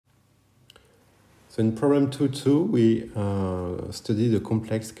So in problem 2.2, we study the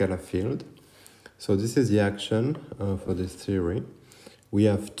complex scalar field. So this is the action for this theory. We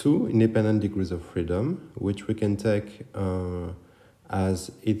have two independent degrees of freedom, which we can take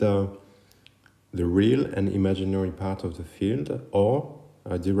as either the real and imaginary part of the field, or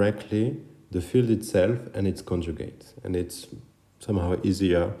directly the field itself and its conjugate. And it's somehow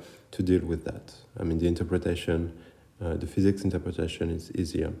easier to deal with that. I mean, the interpretation, the physics interpretation is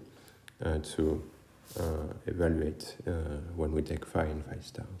easier to evaluate when we take phi and phi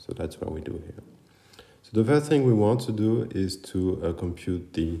star. So that's what we do here. So the first thing we want to do is to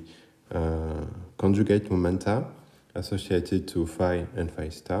compute the conjugate momenta associated to phi and phi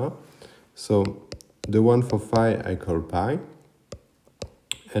star. So the one for phi I call pi,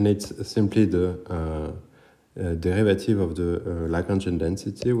 and it's simply the derivative of the Lagrangian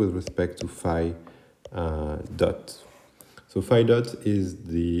density with respect to phi dot. So phi dot is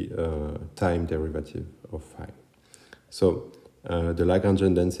the time derivative of phi. So the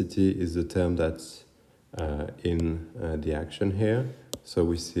Lagrangian density is the term that's in the action here. So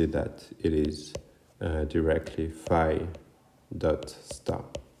we see that it is directly phi dot star.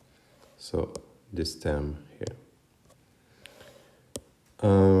 So this term here.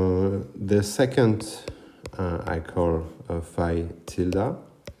 The second I call phi tilde,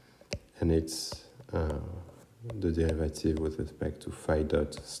 and it's the derivative with respect to phi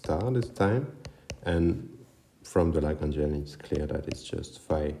dot star this time. And from the Lagrangian, it's clear that it's just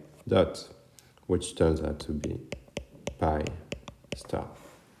phi dot, which turns out to be pi star.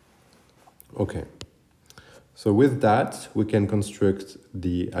 Okay. So with that, we can construct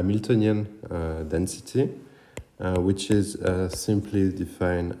the Hamiltonian density, which is simply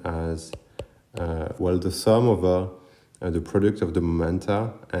defined as, well, the sum over the product of the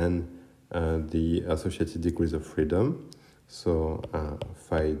momenta and the associated degrees of freedom. So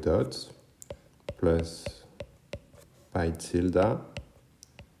phi dot plus pi tilde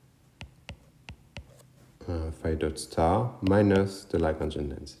phi dot star minus the Lagrangian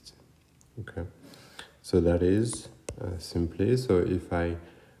density. Okay. So that is simply, so if I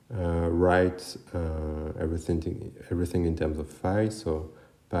write everything in terms of phi, so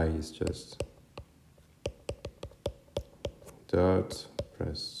pi is just dot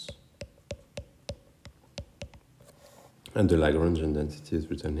plus, and the Lagrangian density is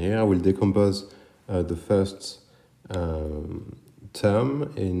written here. I will decompose the first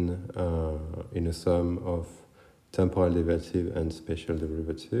term in a sum of temporal derivative and spatial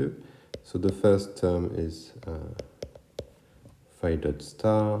derivative. So the first term is phi dot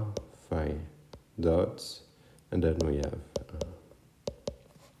star, phi dots, and then we have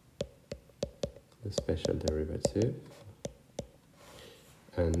the spatial derivative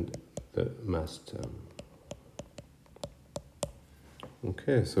and the mass term.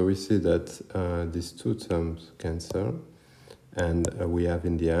 Okay, so we see that these two terms cancel, and we have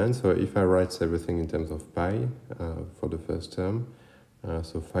in the end, so if I write everything in terms of pi for the first term,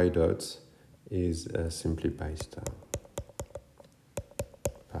 so phi dots is simply pi star.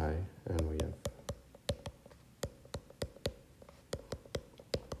 Pi, and we have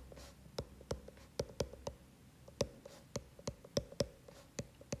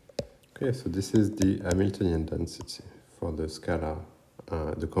okay, so this is the Hamiltonian density for the scalar,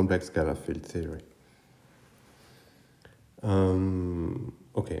 the complex scalar field theory.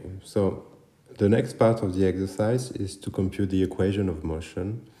 Okay, so the next part of the exercise is to compute the equation of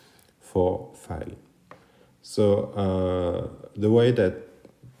motion for phi. So the way that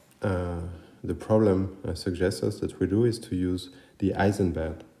the problem suggests us that we do is to use the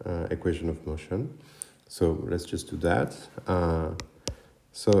Heisenberg equation of motion. So let's just do that.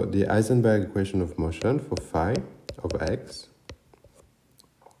 So the Heisenberg equation of motion for phi of x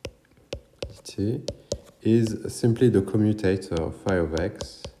dt is simply the commutator of phi of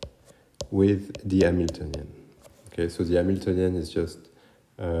x with the Hamiltonian. Okay, so the Hamiltonian is just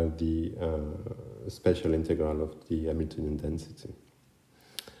the special integral of the Hamiltonian density.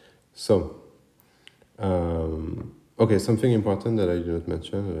 So, okay, something important that I did not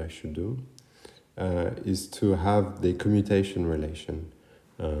mention that I should do is to have the commutation relation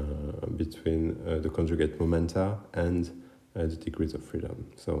between the conjugate momenta and the degrees of freedom.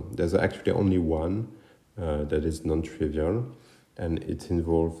 So there's actually only one that is non-trivial, and it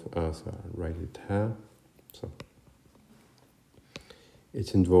involves, so I'll write it here. So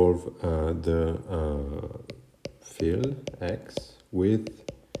it involves the field x with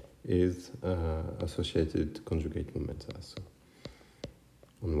its associated conjugate momenta. So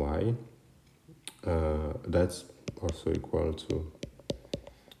on y, that's also equal to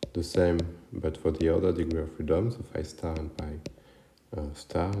the same, but for the other degree of freedom, so phi star and pi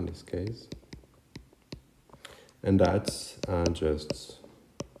star in this case. and that's just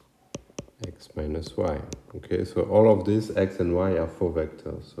x minus y. Okay, so all of these x and y are 4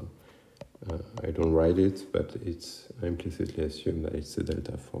 vectors, so I don't write it, but it's implicitly assumed that it's a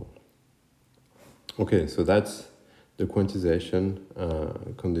delta 4. Okay, so that's the quantization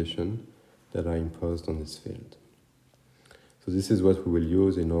condition that are imposed on this field. So this is what we will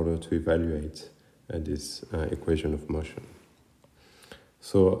use in order to evaluate this equation of motion.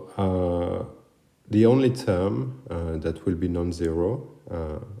 So the only term that will be non-zero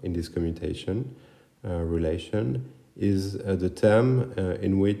in this commutation relation is the term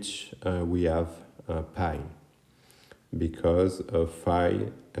in which we have pi, because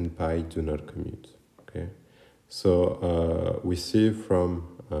phi and pi do not commute. Okay, so we see from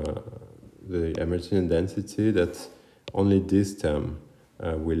the Hamiltonian density that only this term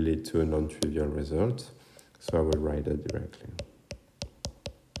will lead to a non-trivial result. So I will write it directly.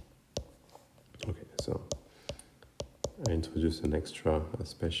 Okay, so I introduce an extra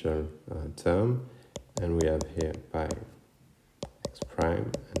special term, and we have here pi x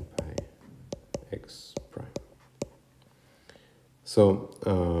prime and pi x prime.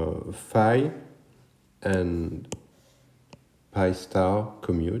 So phi and pi star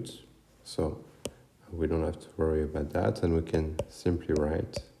commute, so we don't have to worry about that, and we can simply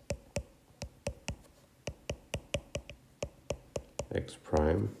write x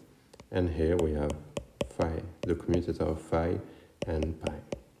prime, and here we have phi, the commutator of phi and pi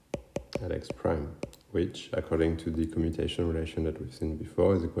at x prime, which, according to the commutation relation that we've seen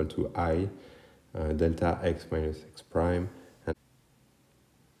before, is equal to I delta x minus x prime. And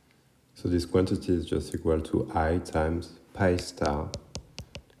so this quantity is just equal to I times pi star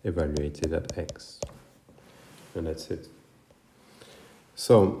evaluated at x. And that's it.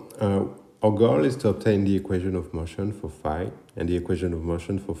 So our goal is to obtain the equation of motion for phi, and the equation of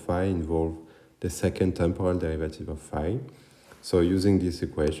motion for phi involves the second temporal derivative of phi. So using this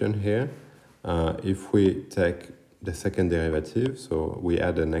equation here, if we take the second derivative, so we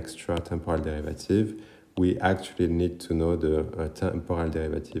add an extra temporal derivative, we actually need to know the temporal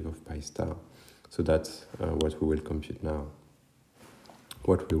derivative of pi star. So that's what we will compute now.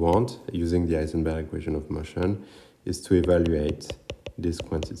 What we want, using the Heisenberg equation of motion, is to evaluate this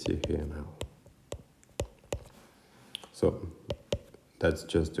quantity here now. So that's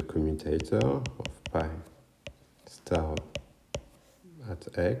just the commutator of pi star at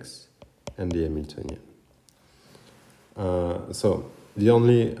x and the Hamiltonian. So the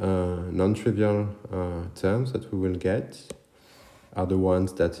only non-trivial terms that we will get are the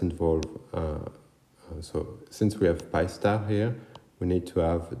ones that involve, so since we have pi star here, we need to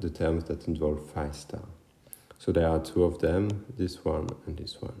have the terms that involve phi star. So there are two of them, this one and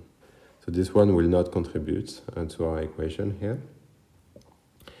this one. So this one will not contribute to our equation here.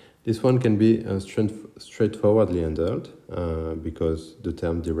 This one can be straightforwardly handled because the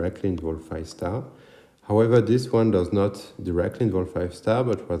term directly involves phi star. However, this one does not directly involve phi star,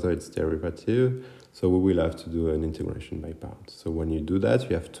 but rather its derivative. So we will have to do an integration by parts. So when you do that,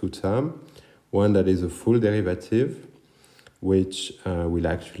 you have two terms. One that is a full derivative, which will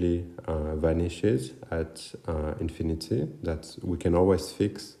actually vanishes at infinity. That we can always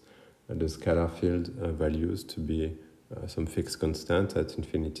fix the scalar field values to be some fixed constant at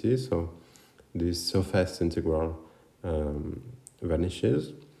infinity. So this surface integral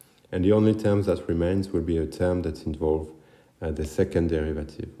vanishes, and the only terms that remains will be a term that involves the second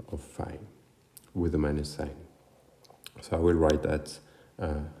derivative of phi with a minus sign. So I will write that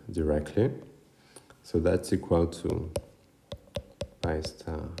directly. So that's equal to pi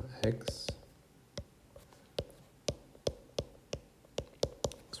star x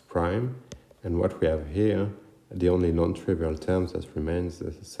prime, and what we have here, the only non-trivial terms that remains,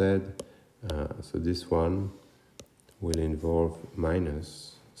 as I said, so this one will involve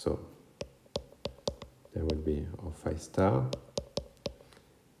minus, so there will be our phi star,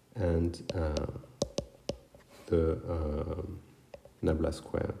 and the nabla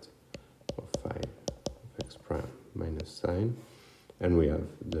squared of phi of x prime minus sign, and we have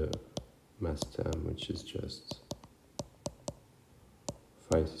the mass term, which is just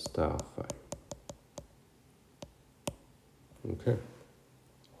phi star phi. Okay,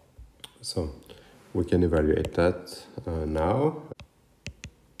 so we can evaluate that now.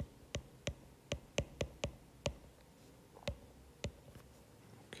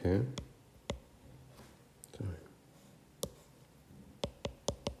 Okay. Sorry.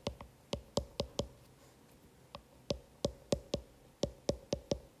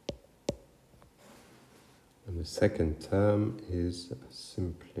 And the second term is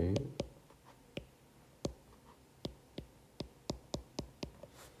simply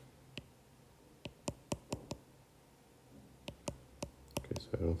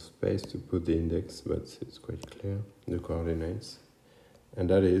So I don't have space to put the index, but it's quite clear, the coordinates. And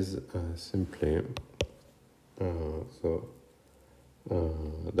that is simply,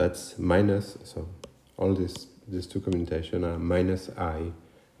 that's minus, so all these two commutations are minus I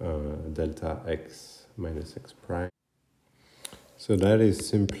delta x minus x prime. So that is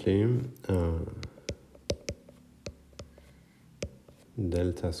simply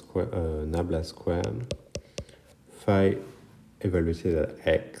delta square, nabla squared, phi evaluated at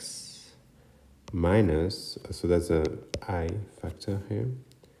x minus, so that's a I factor here,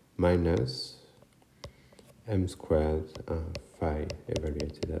 minus m squared phi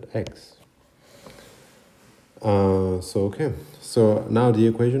evaluated at x. So now the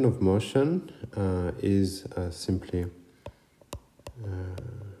equation of motion is simply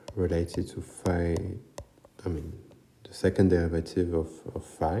related to phi, the second derivative of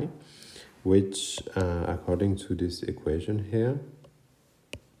phi, which according to this equation here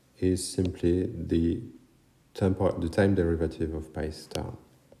is simply the time derivative of pi star.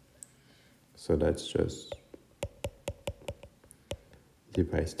 So that's just d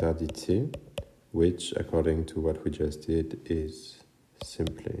pi star dt, which according to what we just did is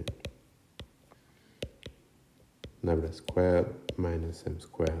simply nabla squared minus m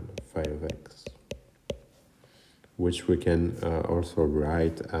squared phi of x, which we can also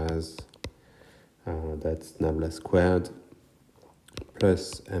write as that's nabla squared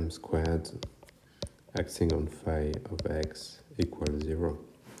plus m squared acting on phi of x equals 0,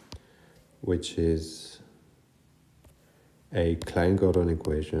 which is a Klein-Gordon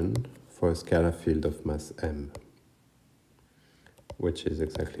equation for a scalar field of mass m, which is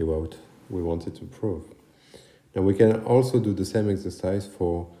exactly what we wanted to prove. Now we can also do the same exercise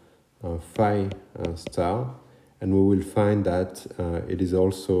for phi star, and we will find that it is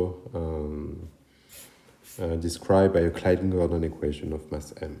also described by a Klein-Gordon equation of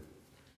mass m.